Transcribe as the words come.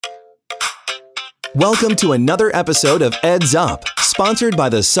Welcome to another episode of Eds Up, sponsored by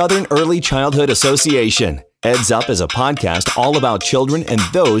the Southern Early Childhood Association. Eds Up is a podcast all about children and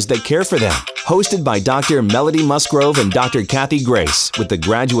those that care for them. Hosted by Dr. Melody Musgrove and Dr. Kathy Grace with the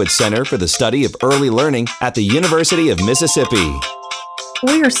Graduate Center for the Study of Early Learning at the University of Mississippi.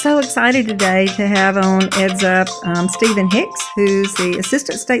 We are so excited today to have on Eds Up Stephen Hicks, who's the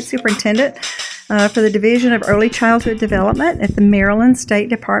Assistant State Superintendent for the Division of Early Childhood Development at the Maryland State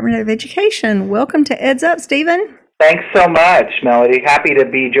Department of Education. Welcome to Eds Up, Stephen. Thanks so much, Melody. Happy to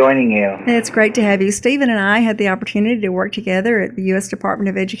be joining you. It's great to have you. Stephen and I had the opportunity to work together at the U.S. Department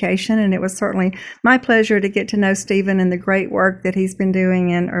of Education, and it was certainly my pleasure to get to know Stephen and the great work that he's been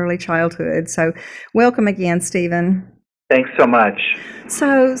doing in early childhood. So welcome again, Stephen. Thanks so much.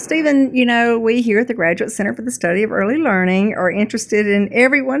 So, Stephen, you know, we here at the Graduate Center for the Study of Early Learning are interested in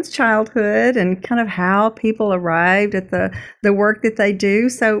everyone's childhood and kind of how people arrived at the work that they do.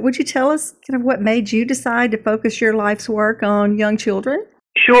 So would you tell us kind of what made you decide to focus your life's work on young children?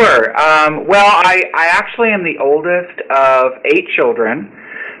 Sure. Well, I actually am the oldest of 8 children.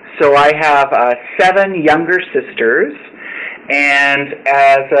 So I have 7 younger sisters. And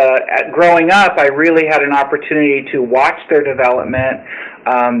growing up, I really had an opportunity to watch their development,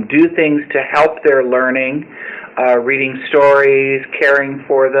 do things to help their learning, reading stories, caring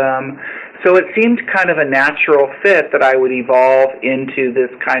for them. So it seemed kind of a natural fit that I would evolve into this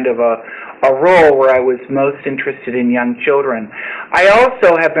kind of a role where I was most interested in young children. I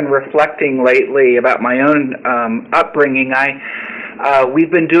also have been reflecting lately about my own upbringing.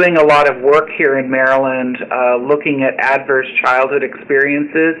 We've been doing a lot of work here in Maryland looking at adverse childhood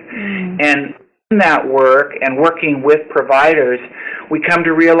experiences, and in that work and working with providers, we come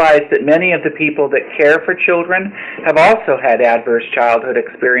to realize that many of the people that care for children have also had adverse childhood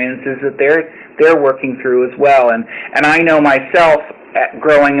experiences that they're working through as well. And I know myself,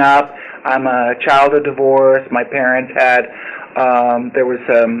 growing up, I'm a child of divorce. My parents had there was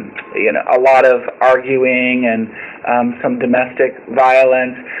a lot of arguing and some domestic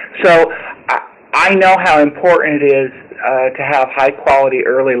violence. So I know how important it is to have high-quality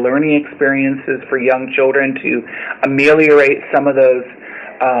early learning experiences for young children to ameliorate some of those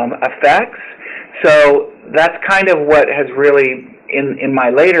effects. So that's kind of what has really, in my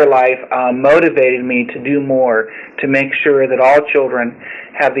later life, motivated me to do more to make sure that all children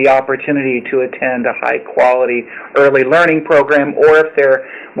have the opportunity to attend a high-quality early learning program, or if they're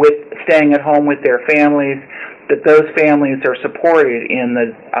staying at home with their families, that those families are supported in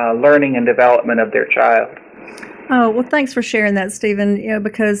the learning and development of their child. Oh, well, thanks for sharing that, Stephen,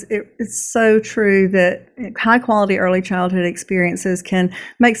 because it's so true that high-quality early childhood experiences can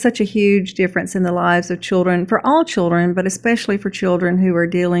make such a huge difference in the lives of children, for all children, but especially for children who are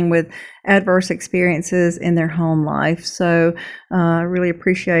dealing with adverse experiences in their home life. So I really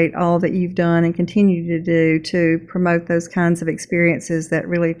appreciate all that you've done and continue to do to promote those kinds of experiences that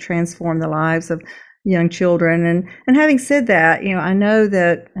really transform the lives of young children. And having said that, I know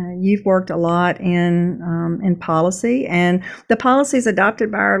that you've worked a lot in policy, and the policies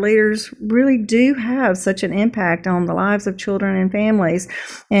adopted by our leaders really do have such an impact on the lives of children and families.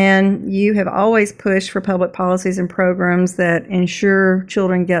 And you have always pushed for public policies and programs that ensure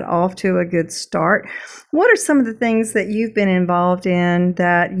children get off to a good start. What are some of the things that you've been involved in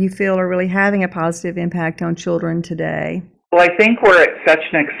that you feel are really having a positive impact on children today? Well, I think we're at such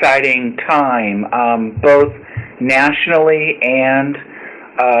an exciting time, both nationally and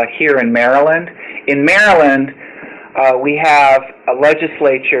here in Maryland. In Maryland, we have a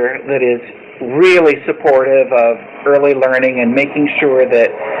legislature that is really supportive of early learning and making sure that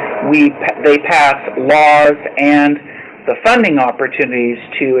they pass laws and the funding opportunities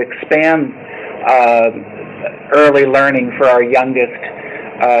to expand early learning for our youngest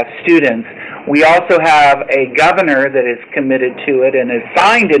students. We also have a governor that is committed to it and has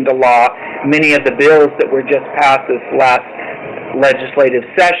signed into law many of the bills that were just passed this last legislative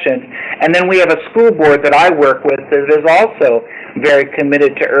session. And then we have a school board that I work with that is also very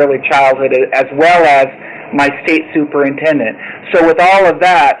committed to early childhood, as well as my state superintendent. So with all of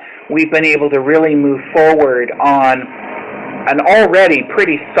that, we've been able to really move forward on an already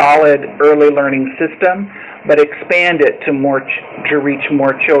pretty solid early learning system, but expand it to reach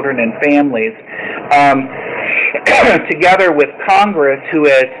more children and families. Together with Congress, who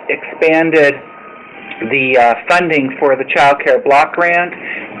has expanded the funding for the Child Care Block Grant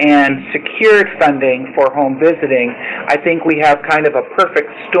and secured funding for home visiting, I think we have kind of a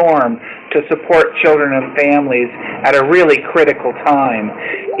perfect storm to support children and families at a really critical time.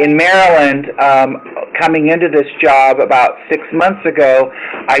 In Maryland, coming into this job about 6 months ago,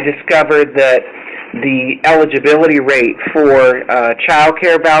 I discovered that the eligibility rate for child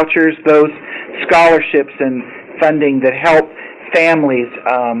care vouchers, those scholarships and funding that help families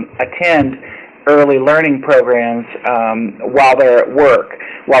attend early learning programs while they're at work,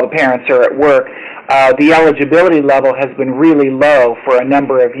 while the parents are at work. The eligibility level has been really low for a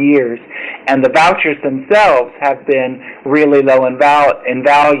number of years, and the vouchers themselves have been really low in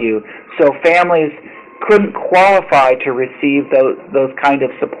value. So families couldn't qualify to receive those kind of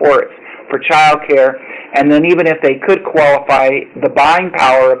supports for childcare, and then even if they could qualify, the buying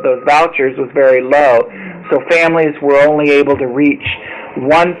power of those vouchers was very low. So families were only able to reach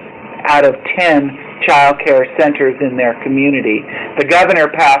 1 out of 10 child care centers in their community. The governor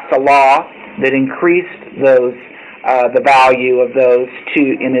passed a law that increased the value of those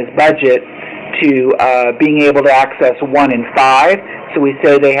in his budget to being able to access 1 in 5. So we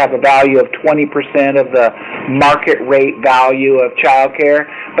say they have a value of 20% of the market rate value of child care,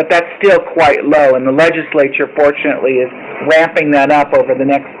 but that's still quite low, and the legislature, fortunately, is ramping that up over the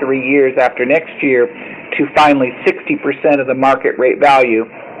next 3 years after next year to finally 60% of the market rate value,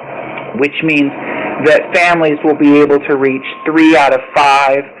 which means that families will be able to reach 3 out of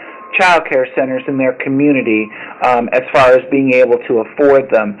 5 child care centers in their community as far as being able to afford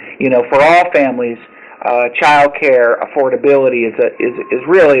them. You know, for all families, child care affordability is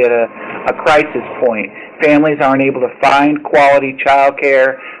really at a crisis point. Families aren't able to find quality child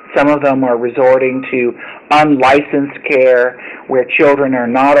care. Some of them are resorting to unlicensed care where children are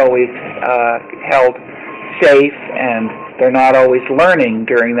not always held safe and they're not always learning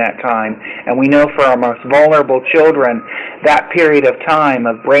during that time. And we know for our most vulnerable children, that period of time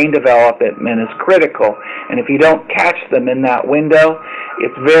of brain development is critical. And if you don't catch them in that window,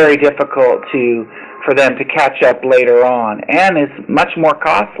 it's very difficult for them to catch up later on, and is much more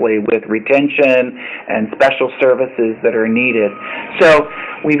costly with retention and special services that are needed. So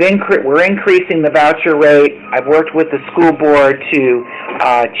we're increasing the voucher rate. I've worked with the school board to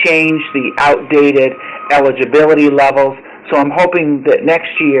change the outdated eligibility levels. So I'm hoping that next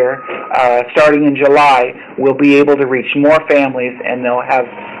year, starting in July, we'll be able to reach more families and they'll have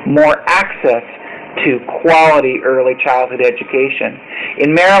more access to quality early childhood education.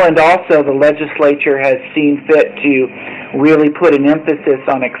 In Maryland also, the legislature has seen fit to really put an emphasis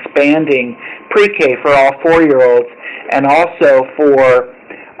on expanding pre-K for all 4-year-olds and also for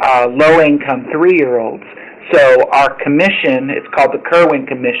low-income 3-year-olds. So our commission, it's called the Kirwan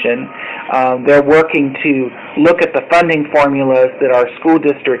Commission, they're working to look at the funding formulas that our school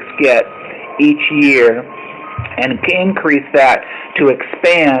districts get each year and increase that to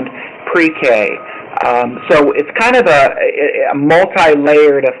expand pre-K. So it's kind of a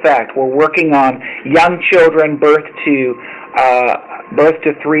multi-layered effect. We're working on young children birth to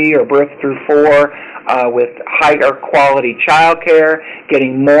 3 or birth through 4 with higher quality child care,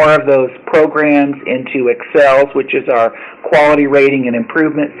 getting more of those programs into EXCELS, which is our quality rating and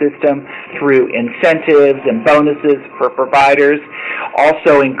improvement system, through incentives and bonuses for providers.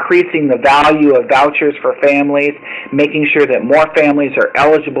 Also increasing the value of vouchers for families, making sure that more families are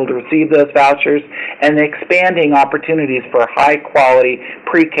eligible to receive those vouchers, and expanding opportunities for high quality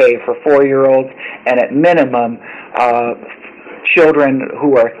pre-K for 4-year-olds and at minimum children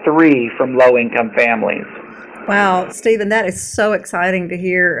who are 3 from low-income families. Wow, Stephen, that is so exciting to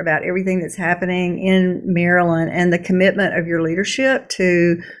hear about everything that's happening in Maryland and the commitment of your leadership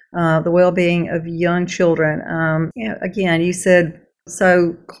to the well-being of young children. Again, you said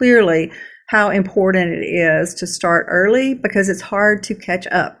so clearly how important it is to start early because it's hard to catch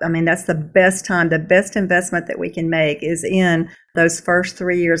up. I mean, that's the best time, the best investment that we can make is in those first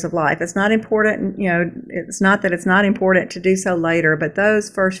 3 years of life. It's not important, it's not that it's not important to do so later, but those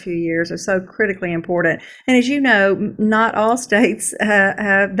first few years are so critically important. And as you know, not all states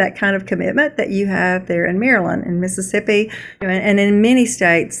have that kind of commitment that you have there in Maryland and Mississippi. And in many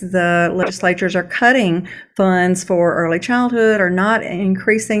states, the legislatures are cutting funds for early childhood or not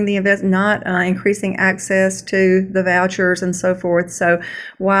increasing increasing access to the vouchers and so forth. So,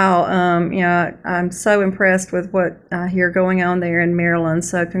 wow, I'm so impressed with what I hear going on there in Maryland.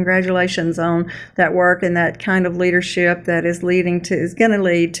 So congratulations on that work and that kind of leadership that is going to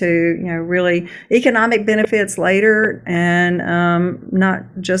lead to, really economic benefits later, and not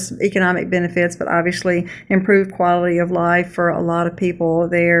just economic benefits, but obviously improved quality of life for a lot of people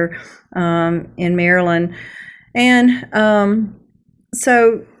there in Maryland. And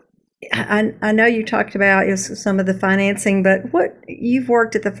so I know you talked about some of the financing, but what you've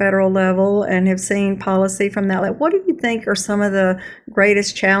worked at the federal level and have seen policy from that level. What do you think are some of the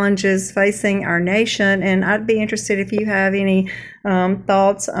greatest challenges facing our nation? And I'd be interested if you have any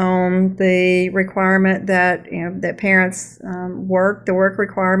thoughts on the requirement that that parents the work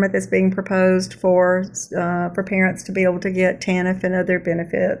requirement that's being proposed for parents to be able to get TANF and other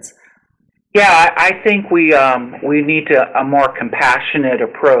benefits. Yeah, I think we need a more compassionate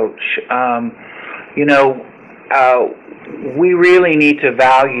approach. You know, we really need to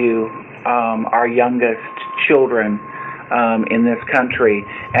value our youngest children in this country,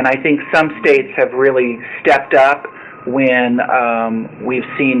 and I think some states have really stepped up when we've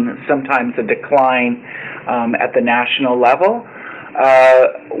seen sometimes a decline at the national level,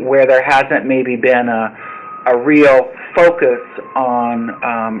 where there hasn't maybe been a real focus on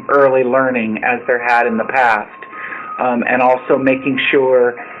early learning as there had in the past, and also making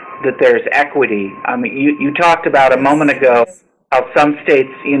sure that there's equity. I mean, you talked about a moment ago how some states,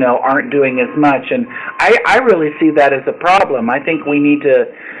 aren't doing as much, and I really see that as a problem. I think we need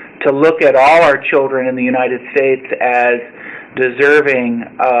to look at all our children in the United States as deserving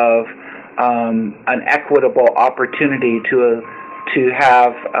of an equitable opportunity to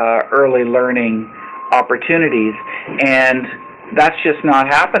have early learning opportunities, and that's just not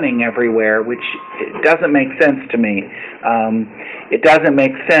happening everywhere, which doesn't make sense to me. It doesn't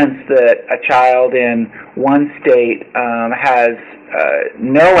make sense that a child in one state has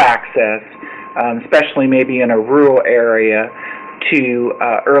no access, especially maybe in a rural area, to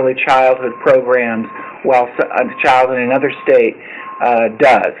early childhood programs, while a child in another state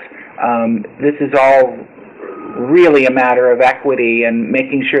does. This is all really a matter of equity and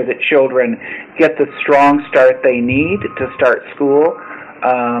making sure that children get the strong start they need to start school,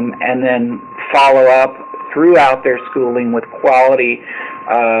 and then follow up throughout their schooling with quality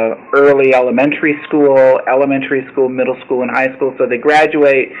early elementary school, middle school, and high school, so they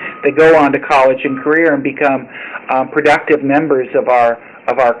graduate, they go on to college and career and become productive members of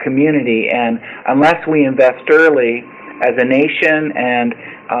our community. And unless we invest early as a nation and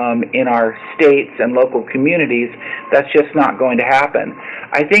in our states and local communities, that's just not going to happen.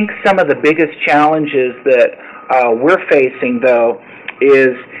 I think some of the biggest challenges that we're facing, though,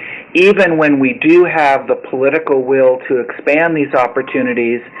 is even when we do have the political will to expand these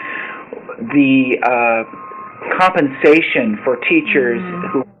opportunities, the compensation for teachers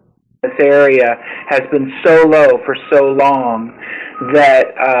who in this area has been so low for so long that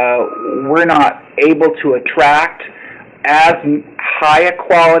we're not able to attract as high a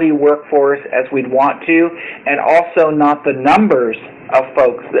quality workforce as we'd want to, and also not the numbers of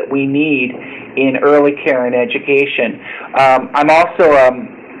folks that we need in early care and education. I'm also a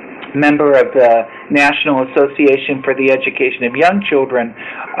member of the National Association for the Education of Young Children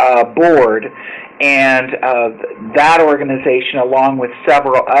board, and that organization, along with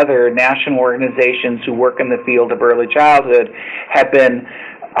several other national organizations who work in the field of early childhood, have been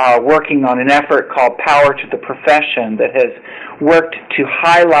working on an effort called Power to the Profession that has worked to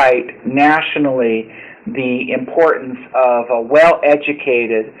highlight nationally the importance of a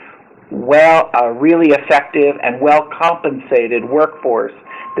well-educated, really effective and well-compensated workforce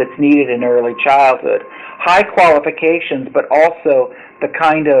that's needed in early childhood. High qualifications, but also the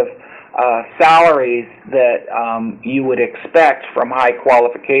kind of salaries that you would expect from high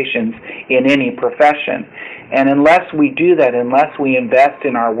qualifications in any profession. And unless we do that, unless we invest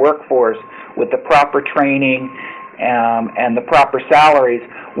in our workforce with the proper training and the proper salaries,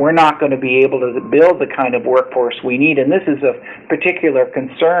 we're not going to be able to build the kind of workforce we need. And this is of particular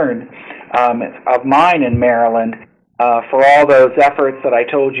concern of mine in Maryland for all those efforts that I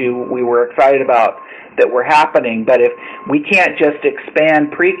told you we were excited about that were happening. But if we can't just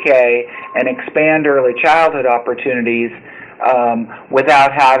expand pre-K and expand early childhood opportunities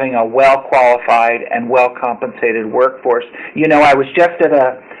without having a well-qualified and well-compensated workforce. I was just at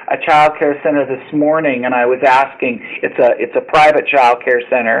a child care center this morning, and I was asking, it's a private child care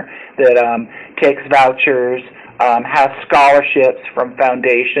center that takes vouchers, has scholarships from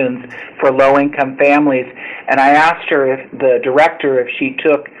foundations for low-income families, and I asked her, if the director, if she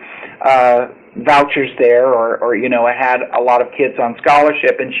took vouchers there or had a lot of kids on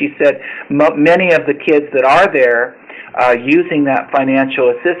scholarship, and she said many of the kids that are there using that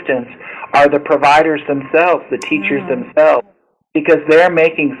financial assistance are the providers themselves, the teachers themselves, because they're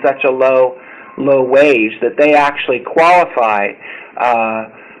making such a low wage that they actually qualify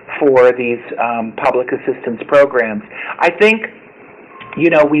for these public assistance programs. I think,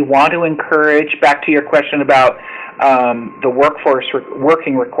 we want to encourage, back to your question about the workforce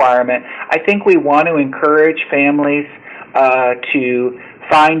working requirement, I think we want to encourage families to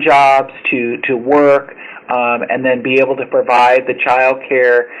find jobs, to work, and then be able to provide the child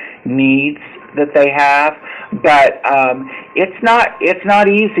care needs that they have. But it's not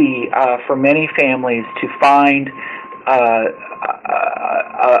easy for many families to find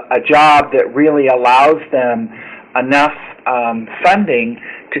a job that really allows them enough funding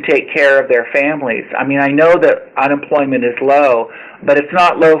to take care of their families. I mean, I know that unemployment is low, but it's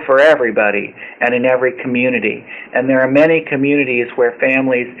not low for everybody and in every community. And there are many communities where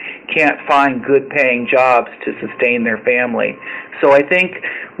families can't find good-paying jobs to sustain their family. So I think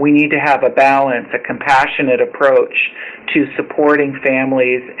we need to have a balance, a compassionate approach to supporting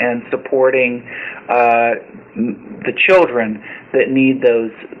families and supporting the children that need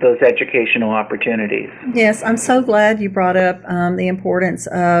those educational opportunities. Yes, I'm so glad you brought up the importance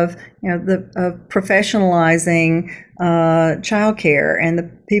of of professionalizing childcare and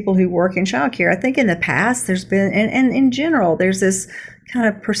the people who work in childcare. I think in the past there's been, and in general, there's this kind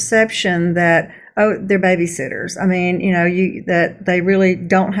of perception that, oh, they're babysitters. I mean, that they really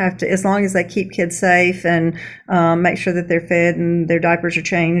don't have to, as long as they keep kids safe and make sure that they're fed and their diapers are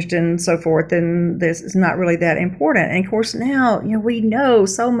changed and so forth, then this is not really that important. And of course now, we know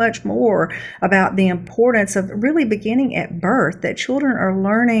so much more about the importance of really beginning at birth, that children are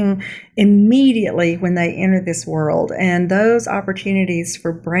learning immediately when they enter this world. And those opportunities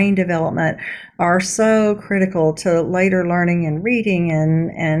for brain development are so critical to later learning and reading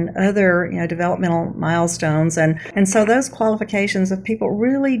and other developmental milestones. And so those qualifications of people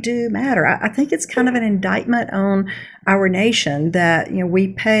really do matter. I think it's kind of an indictment on our nation that we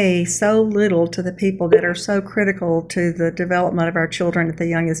pay so little to the people that are so critical to the development of our children at the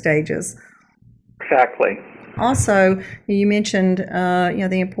youngest ages. Exactly. Also, you mentioned,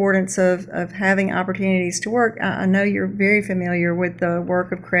 the importance of having opportunities to work. I know you're very familiar with the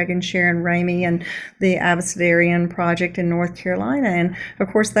work of Craig and Sharon Ramey and the Abecedarian Project in North Carolina. And of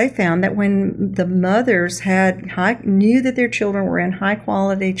course, they found that when the mothers knew that their children were in high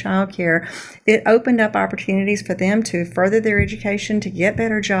quality child care, it opened up opportunities for them to further their education, to get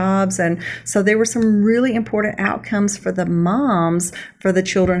better jobs. And so there were some really important outcomes for the moms, for the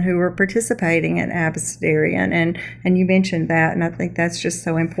children who were participating in Abecedarian. And you mentioned that, and I think that's just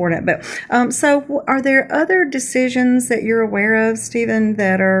so important. But so are there other decisions that you're aware of, Stephen,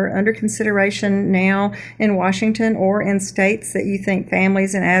 that are under consideration now in Washington or in states that you think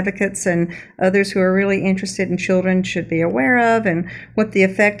families and advocates and others who are really interested in children should be aware of, and what the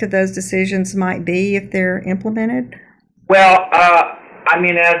effect of those decisions might be if they're implemented? Well, as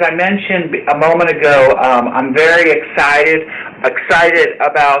I mentioned a moment ago, I'm very excited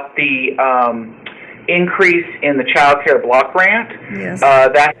about the increase in the Child Care Block Grant. Yes.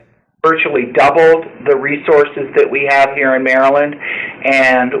 That virtually doubled the resources that we have here in Maryland,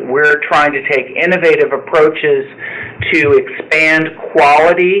 and we're trying to take innovative approaches to expand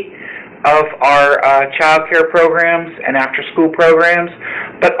quality of our child care programs and after-school programs,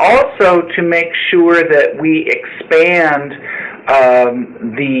 but also to make sure that we expand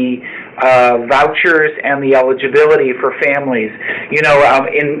the vouchers and the eligibility for families.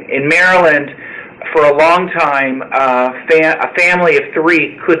 In Maryland, for a long time, a family of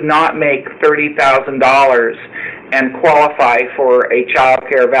three could not make $30,000 and qualify for a child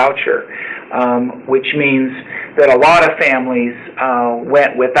care voucher, which means that a lot of families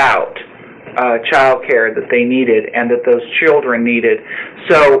went without child care that they needed and that those children needed.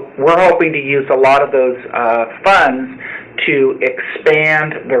 So we're hoping to use a lot of those funds to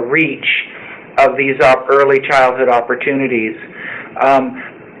expand the reach of these early childhood opportunities.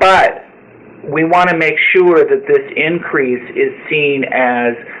 But we want to make sure that this increase is seen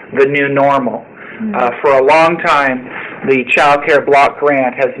as the new normal. For a long time, the Child Care Block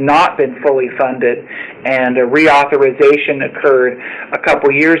Grant has not been fully funded, and a reauthorization occurred a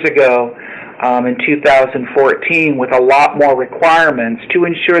couple years ago in 2014 with a lot more requirements to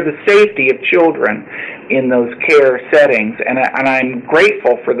ensure the safety of children in those care settings, and I'm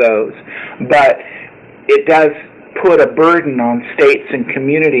grateful for those, but it does put a burden on states and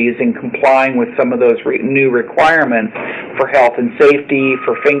communities in complying with some of those new requirements for health and safety,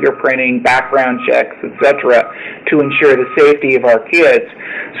 for fingerprinting, background checks, etc., to ensure the safety of our kids.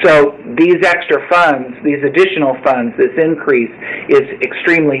 So these extra funds, these additional funds, this increase is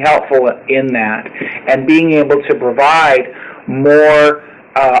extremely helpful in that. And being able to provide more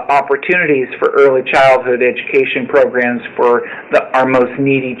opportunities for early childhood education programs for our most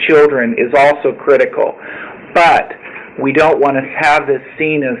needy children is also critical. But we don't want to have this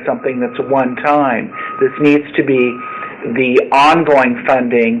seen as something that's one time. This needs to be the ongoing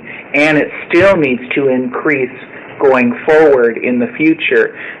funding, and it still needs to increase going forward in the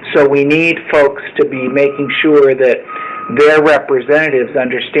future. So we need folks to be making sure that their representatives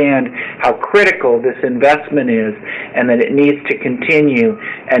understand how critical this investment is and that it needs to continue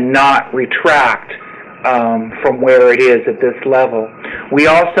and not retract from where it is at this level. We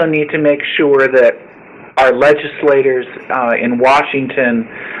also need to make sure that our legislators in Washington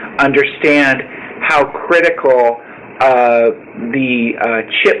understand how critical the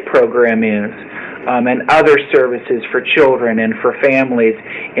CHIP program is. and other services for children and for families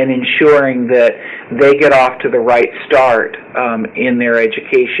in ensuring that they get off to the right start in their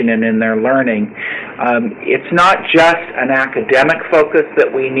education and in their learning. It's not just an academic focus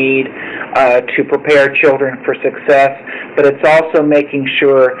that we need to prepare children for success, but it's also making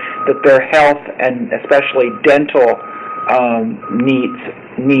sure that their health and especially dental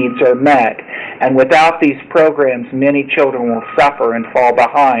needs are met. And without these programs, many children will suffer and fall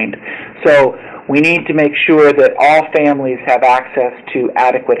behind. So we need to make sure that all families have access to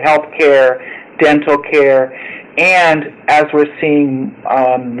adequate health care, dental care, and as we're seeing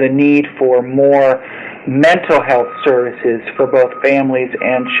the need for more mental health services for both families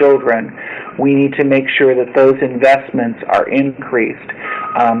and children, we need to make sure that those investments are increased.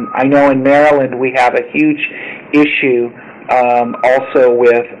 I know in Maryland we have a huge issue also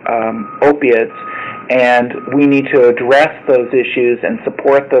with opiates, and we need to address those issues and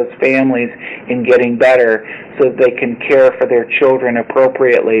support those families in getting better so that they can care for their children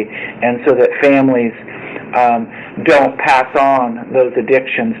appropriately and so that families don't pass on those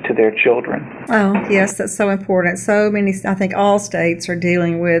addictions to their children. Oh, yes, that's so important. So many, I think all states are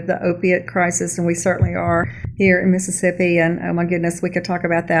dealing with the opiate crisis, and we certainly are here in Mississippi. And oh my goodness, we could talk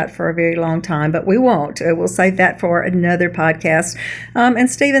about that for a very long time, but we won't. We'll save that for another podcast. And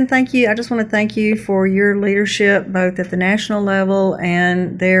Stephen, thank you. I just want to thank you for your leadership, both at the national level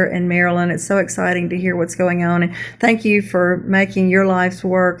and there in Maryland. It's so exciting to hear what's going on. And thank you for making your life's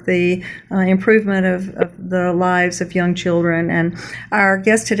work the improvement of the lives of young children. And our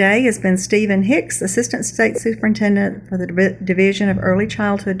guest today has been Stephen Hicks, Assistant State Superintendent for the Division of Early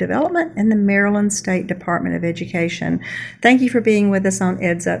Childhood Development in the Maryland State Department of Education. Thank you for being with us on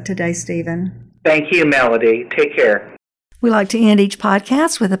Eds Up today, Stephen. Thank you, Melody. Take care. We like to end each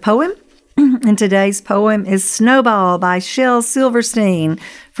podcast with a poem. And today's poem is Snowball by Shel Silverstein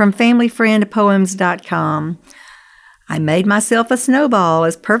from FamilyFriendPoems.com. I made myself a snowball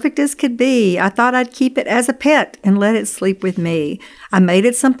as perfect as could be. I thought I'd keep it as a pet and let it sleep with me. I made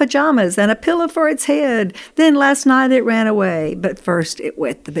it some pajamas and a pillow for its head. Then last night it ran away, but first it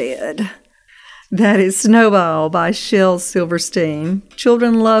wet the bed. That is Snowball by Shel Silverstein.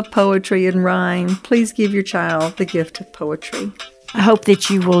 Children love poetry and rhyme. Please give your child the gift of poetry. I hope that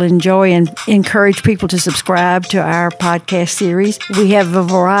you will enjoy and encourage people to subscribe to our podcast series. We have a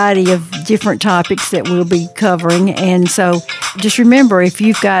variety of different topics that we'll be covering. And so just remember, if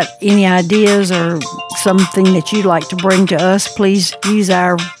you've got any ideas or something that you'd like to bring to us, please use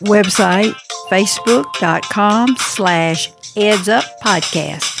our website,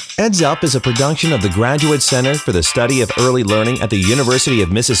 facebook.com/EdsUpPodcast. Eds Up is a production of the Graduate Center for the Study of Early Learning at the University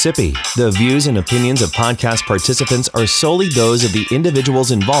of Mississippi. The views and opinions of podcast participants are solely those of the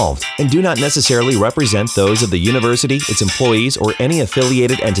individuals involved and do not necessarily represent those of the university, its employees, or any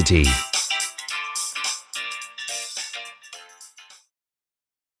affiliated entity.